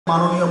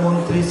माननीय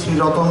मंत्री श्री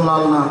रतन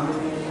लाल नाथ,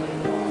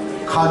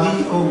 खादी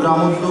और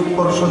ग्रामोद्योग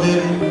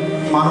परिषदेर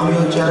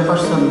माननीय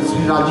चेयरपार्सन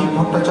श्री राजीव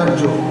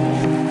भट्टाचार्य,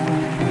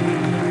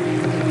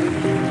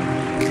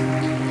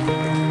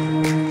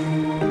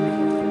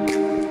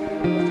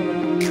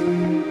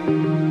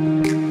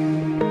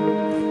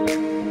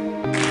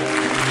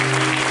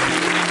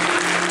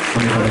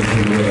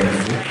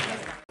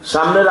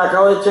 सामने रखा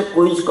हुए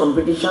कुइज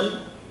कम्पिटिशन,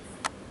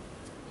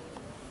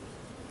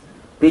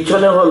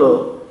 पिछने hello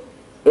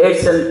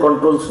ads and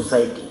control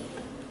society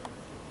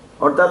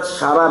अर्थात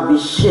सारा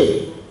विश्वे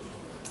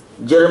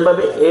जेरकम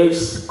भावे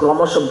एड्स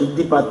क्रमश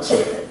बृद्धि पाচ্ছে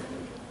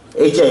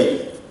HIV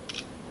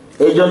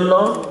एजন্য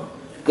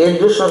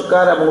केंद्र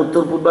सरकार और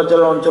उत्तर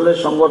पूर्वांचल अंचलेर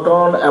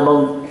संगठन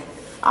और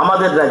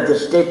आमादेर राज्य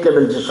स्टेट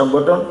लेवल जो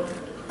संगठन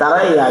तारा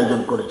এই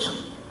आयोजन করেছেন।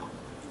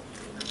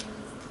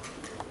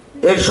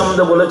 এর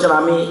সম্বন্ধে বলেছেন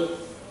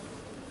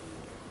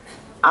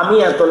আমি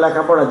এত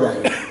লেখাপড়া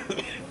জানি।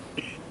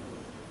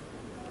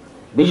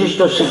 विशिष्ट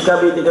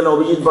शिक्षाविद एखाने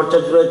अभिजित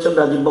भट्टाचार्य रयेछेन,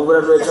 राजीव बगुड़ा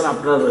रयेछेन,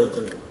 आपनारा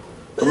रयेछेन।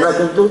 तोमरा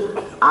किन्तु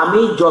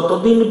आमी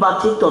जतदिन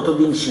बाँची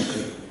ततदिन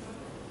शिखी,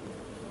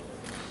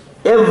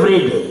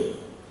 एवरिडे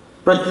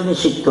प्रतिदिन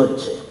शिखते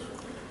होच्छे।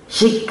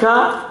 शिक्षा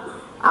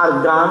और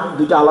गान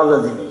दुइटा आलादा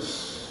जिनिस।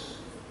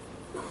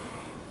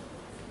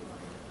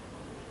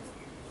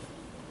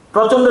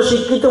 प्रचंड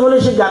शिक्षित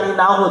होले से गानी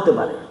नाও হতে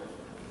পারে।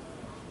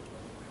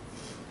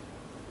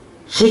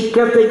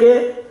 शिक्षा থেকে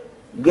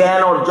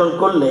জ্ঞান অর্জন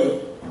করলে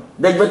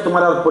देखबे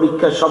तुम्हारा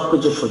परीक्षा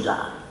सबकिछु सोजा।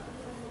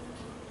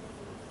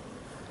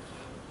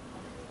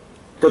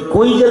 तो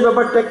कुइजर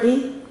ব্যাপারটা কি?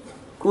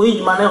 কুইজ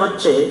মানে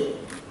হচ্ছে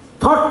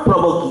থট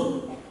প্রভোকিং,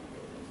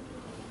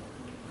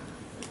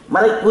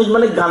 মানে কুইজ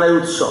মানে গানের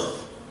উৎসব।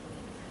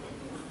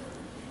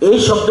 এই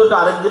শব্দটা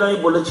আরেকদিন আমি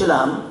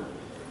বলেছিলাম,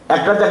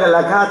 একটা জায়গায়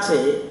লেখা আছে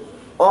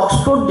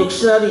অক্সফোর্ড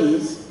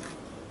ডিকশনারিজ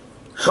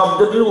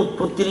শব্দটির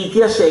উৎপত্তির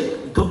ইতিহাসে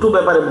দুটো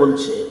ব্যাপারে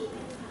বলছে।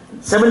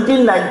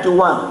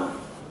 1791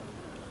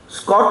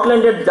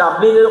 स्कटलैंडের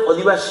ডাবলিনের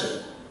অধিবাসী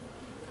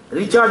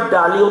রিচার্ড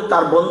ডালি ও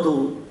তার বন্ধু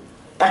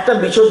একটা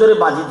বিষয় ধরে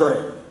বাজি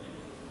ধরেন।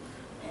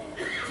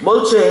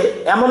 বলছে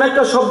এমন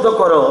একটা শব্দ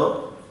করো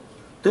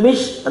তুমি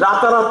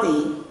রাতারাতি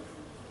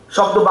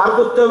শব্দ বার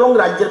করতে এবং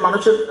রাজ্যের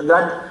মানুষের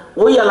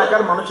ওই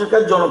এলাকার মানুষের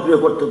কাছে জনপ্রিয়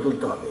করতে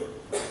তুলতে হবে।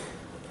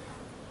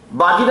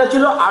 বাজিটা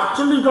ছিল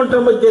 48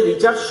 ঘন্টার মধ্যে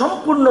রিচার্ড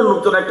সম্পূর্ণ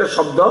নতুন একটা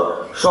শব্দ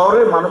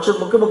শহরের মানুষের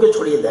মুখে মুখে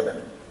ছড়িয়ে দেবেন।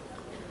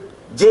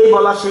 যেই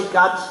বলা সেই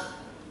কাজ।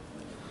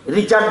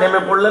 रिचार्ड नेमे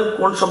पड़लेन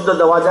कोन शब्द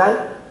देवा जाए।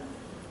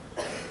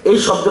 এই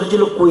শব্দটি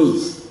ছিল কুইজ।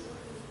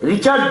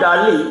 রিচার্ড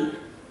ডার্লি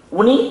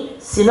উনি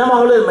সিনেমা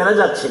হলের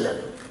ম্যানেজার ছিলেন।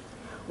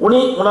 উনি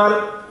ওনার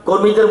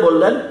কর্মীদের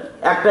বললেন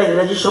একটা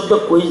ইংরেজি শব্দ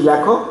কুইজ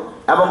লেখো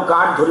এবং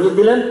কার্ড ধরিয়ে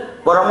দিলেন,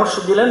 পরামর্শ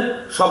দিলেন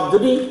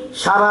শব্দটি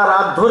সারা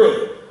রাত ধরে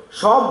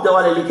সব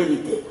দেওয়ালে লিখে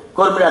দিতে।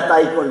 কর্মীরা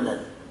তাই করলেন।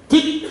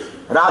 ঠিক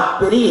রাত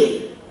পেরিয়ে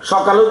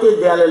সকাল হতে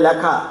দেয়ালে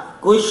লেখা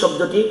কুইজ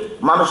শব্দটি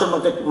মানুষের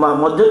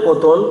মধ্যে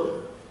কৌতূহল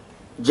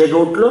জেগে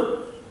উঠল।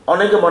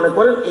 অনেকে মনে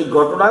করেন এই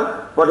ঘটনার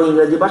পরে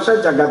ইংরেজি ভাষায়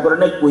জায়গা করে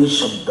নেয় কুইজ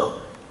শব্দ,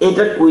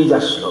 এটা কুইজ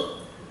আসলো।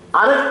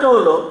 আরেকটা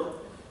হলো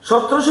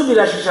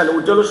 1782 সালে,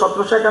 উজ্জ্বল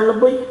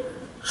 1791,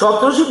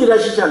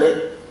 1782 সালে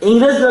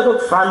ইংরেজ লেখক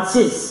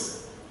ফ্রান্সিস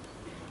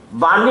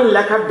বার্নির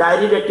লেখা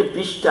ডায়েরির একটি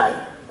পৃষ্ঠায়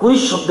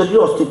কুইজ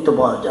শব্দটির অস্তিত্ব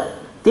পাওয়া যায়।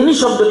 তিনি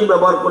শব্দটি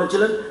ব্যবহার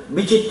করেছিলেন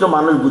বিচিত্র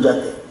মানুষ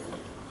বুঝাতে।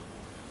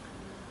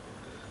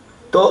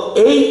 তো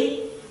এই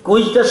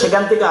কুইজটা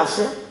সেখান থেকে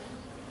আসে।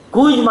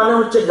 কুইজ মানে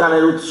হচ্ছে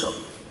গানের উৎসব।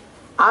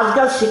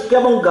 আজকাল শিক্ষা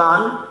এবং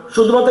গান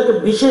শুধুমাত্র একটা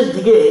বিশেষ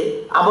দিকে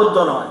আবদ্ধ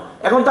নয়,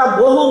 এখন তা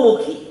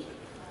বহুমুখী।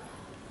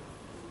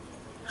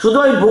 শুধু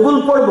আমি ভূগোল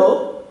পড়বো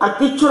আর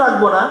কিচ্ছু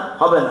রাখবো না,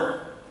 হবে না।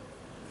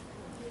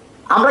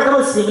 আমরা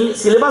কেবল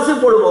সিলেবাসে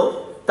পড়বো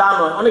তা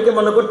নয়। অনেকে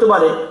মনে করতে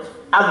পারে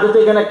আজকে তো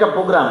এখানে একটা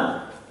প্রোগ্রাম,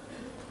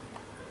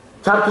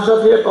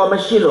 ছাত্রছাত্রীরা কমে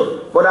ছিল,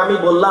 পরে আমি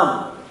বললাম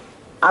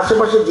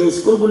আশেপাশে যে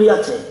স্কুলগুলি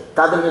আছে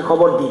তাদেরকে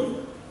খবর দিন।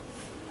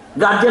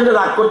 গার্জিয়ানরা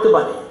রাগ করতে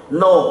পারে,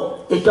 নো,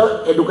 এটা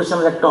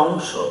এডুকেশনের একটা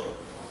অংশ।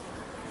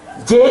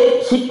 যে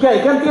শিক্ষা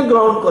এখান থেকে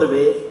গ্রহণ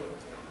করবে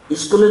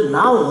স্কুলের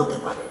নাও হতে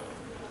পারে।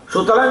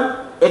 সুতরাং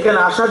এখানে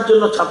আসার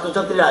জন্য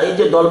ছাত্রছাত্রীরা এই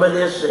যে দল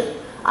বেঁধে এসছে,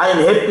 আই এম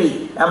হ্যাপি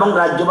এবং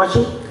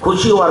রাজ্যবাসী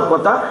খুশি হওয়ার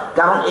কথা,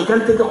 কারণ এখান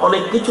থেকে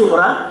অনেক কিছু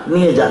ওরা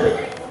নিয়ে যাবে।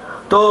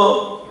 তো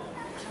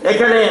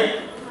এখানে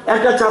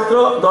একটা ছাত্র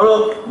ধরো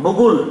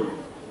ভূগোল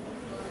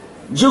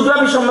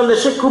জিওগ্রাফি সম্বন্ধে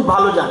সে খুব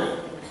ভালো জানে,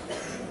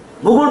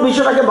 ভূগোল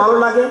বিষয়টাকে ভালো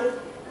লাগে,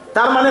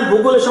 তার মানে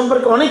ভূগোলের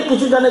সম্পর্কে অনেক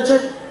কিছু জানেছে,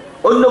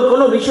 অন্য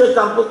কোনো বিষয়ে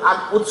তার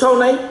উৎসাহ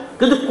নাই।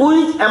 কিন্তু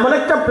কুইজ এমন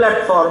একটা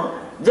প্ল্যাটফর্ম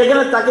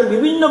যেখানে তাকে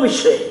বিভিন্ন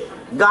বিষয়ে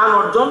জ্ঞান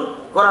অর্জন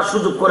করার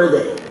সুযোগ করে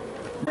দেয়,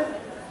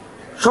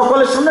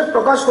 সকলের সামনে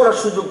প্রকাশ করার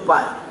সুযোগ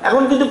পায়।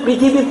 এখন কিন্তু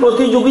পৃথিবী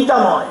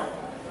প্রতিযোগিতাময়।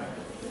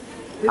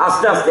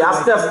 আস্তে আস্তে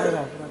আস্তে আস্তে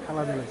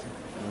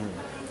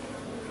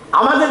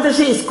আমাদের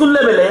দেশে স্কুল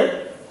লেভেলে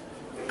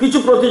কিছু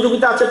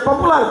প্রতিযোগিতা আছে,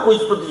 পপুলার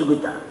কুইজ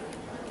প্রতিযোগিতা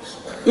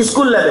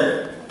স্কুল লেভেল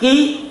কি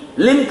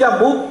Limca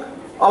book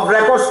of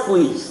records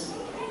quiz,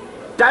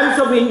 Times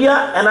of India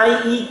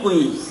NIE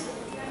quiz,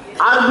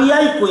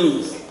 RBI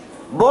quiz,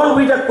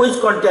 Bournvita quiz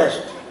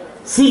contest,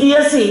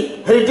 CBSE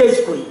heritage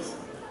quiz.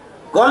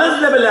 College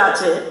লেভেলে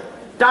আছে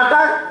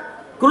tata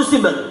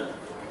crucible,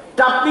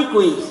 টাপনি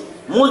quiz,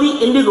 Modi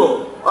Indigo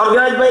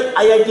organized by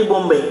IIT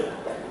Bombay,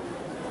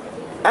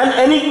 and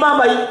Enigma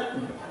by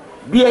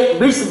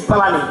bits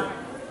Palani.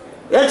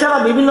 এছাড়া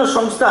বিভিন্ন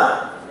সংস্থা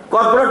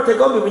corporate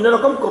থেকেও বিভিন্ন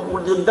রকম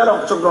প্রতিযোগিতার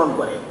অংশগ্রহণ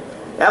করে।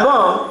 এবং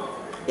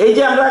এই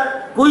যে আমরা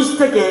কুইজ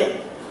থেকে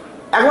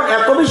এখন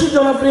এত বেশি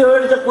জনপ্রিয়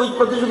হয়ে গেছে কুইজ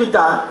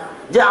প্রতিযোগিতা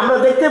যে আমরা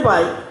দেখতে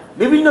পাই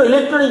বিভিন্ন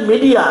ইলেকট্রনিক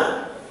মিডিয়া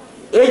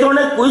এই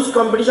ধরনের কুইজ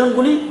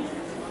কম্পিটিশনগুলি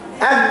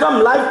একদম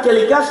লাইভ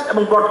টেলিকাস্ট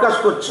এবং ব্রডকাস্ট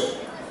করছে।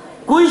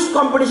 কুইজ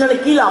কম্পিটিশনে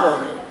কী লাভ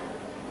হবে?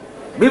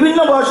 বিভিন্ন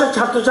বয়সের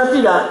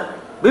ছাত্রছাত্রীরা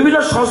বিভিন্ন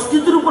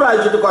সংস্কৃতির উপর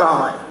আয়োজিত করা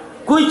হয়।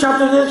 কুইজ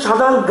ছাত্রদের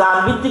সাধারণ গান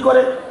বৃদ্ধি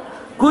করে,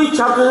 কুইজ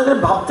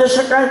ছাত্রছাত্রীদের ভাবতে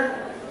শেখায়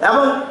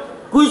এবং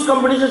কুইজ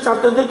কম্পিটিশন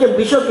ছাত্রদেরকে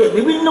বিষয়কে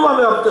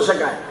বিভিন্নভাবে ভাবতে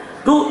শেখায়,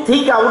 to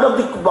think out of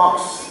the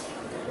box.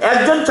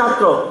 একজন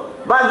ছাত্র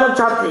বা একজন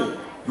ছাত্রী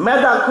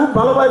মেধা খুব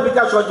ভালোভাবে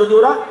বিকাশ হয় যদি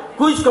ওরা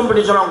কুইজ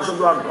কম্পিটিশনে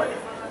অংশগ্রহণ করে।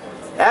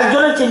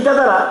 একজনের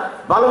চিন্তাধারা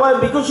ভালোভাবে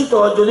বিকশিত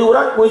হয় যদি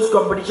ওরা কুইজ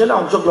কম্পিটিশনে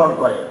অংশগ্রহণ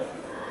করে।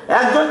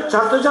 একজন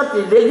ছাত্রছাত্রী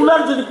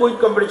রেগুলার যদি কুইজ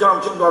কম্পিটিশনে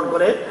অংশগ্রহণ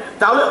করে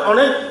তাহলে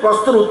অনেক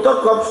প্রশ্নের উত্তর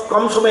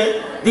কম সময়ে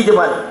দিতে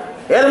পারে।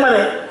 এর মানে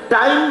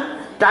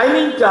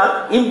টাইমিংটা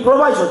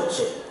ইম্প্রোভাইজ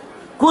হচ্ছে।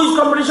 কুইজ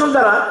কম্পিটিশন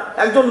দ্বারা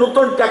একজন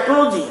নতুন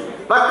টেকনোলজি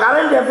বা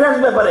কারেন্ট অ্যাফেয়ার্স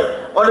ব্যাপারে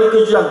অনেক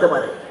কিছু জানতে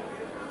পারে।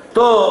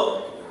 তো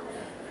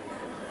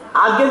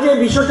আগে যে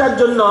বিষয়টার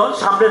জন্য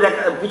সামনে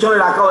পিছনে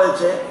রাখা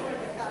হয়েছে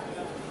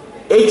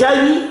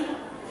HIV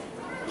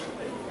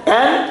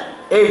অ্যান্ড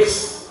এইডস,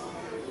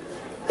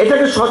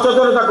 এটাকে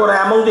সচেতনতা করা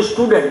অ্যামং দি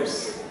স্টুডেন্টস,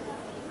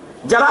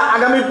 যারা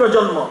আগামী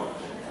প্রজন্ম,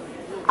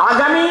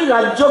 আগামী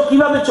রাজ্য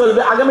কিভাবে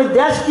চলবে, আগামী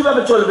দেশ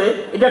কিভাবে চলবে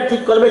এটা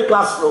ঠিক করবে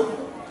ক্লাসরুম।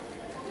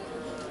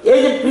 এই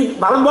যে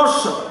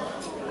ভারতবর্ষ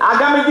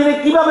আগামী দিনে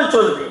কিভাবে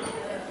চলবে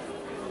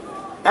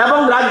এবং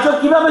রাজ্য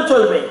কিভাবে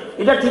চলবে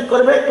এটা ঠিক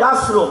করবে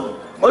ক্লাসরুম,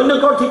 অন্য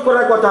কেউ ঠিক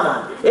করার কথা না।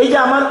 এই যে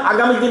আমার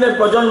আগামী দিনের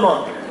প্রজন্ম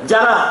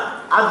যারা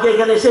আজকে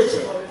এখানে এসেছে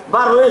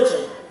বা রয়েছে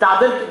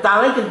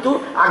তারাই কিন্তু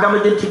আগামী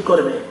দিন ঠিক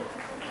করবে।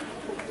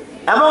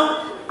 এবং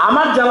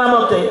আমার জানা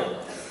মতে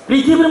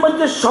পৃথিবীর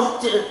মধ্যে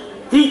সবচেয়ে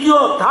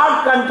থার্ড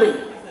কান্ট্রি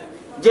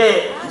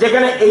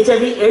যেখানে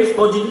HIV এইডস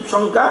পজিটিভ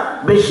সংখ্যা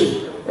বেশি,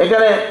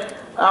 এখানে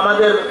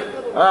আমাদের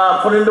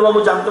ফণীন্দ্রবাবু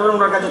জানতে পারেন,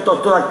 ওনার কাছে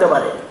তথ্য রাখতে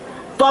পারে।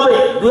 তবে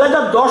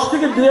 2010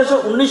 থেকে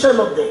 2019-এর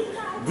মধ্যে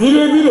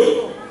ধীরে ধীরে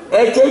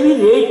HIV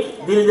রেট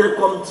ধীরে ধীরে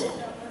কমছে।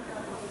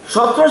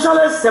 17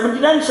 সালে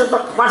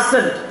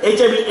 79%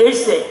 HIV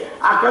এইডসে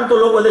আক্রান্ত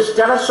লোক ওদের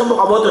স্ট্যাটাস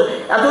সম্পর্কে অবগত,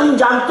 এতদিন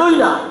জানতোই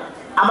না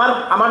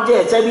আমার যে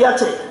HIV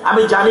আছে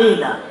আমি জানিই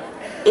না।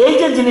 এই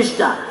যে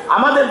জিনিসটা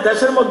আমাদের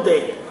দেশের মধ্যে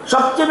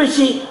সবচেয়ে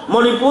বেশি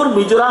মণিপুর,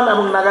 মিজোরাম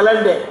এবং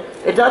নাগাল্যান্ডে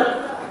এটার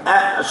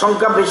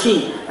সংখ্যা বেশি।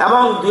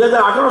 এবং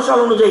 2018 সাল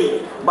অনুযায়ী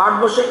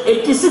ভারতবর্ষে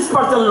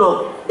 86% লোক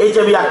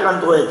HIV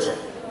আক্রান্ত হয়েছে।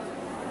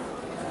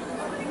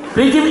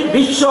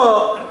 বিশ্ব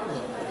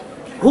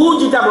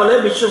যেটা বলে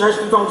বিশ্ব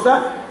স্বাস্থ্য সংস্থা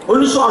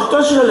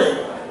 1988 সালে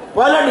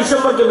 1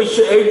 ডিসেম্বরকে বিশ্ব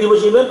এইডস দিবস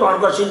হিসেবে পালন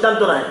করার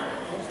সিদ্ধান্ত নেয়।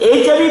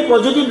 HIV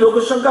পজিটিভ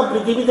লোকের সংখ্যা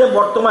পৃথিবীতে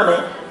বর্তমানে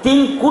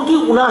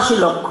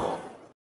 3,79,00,000।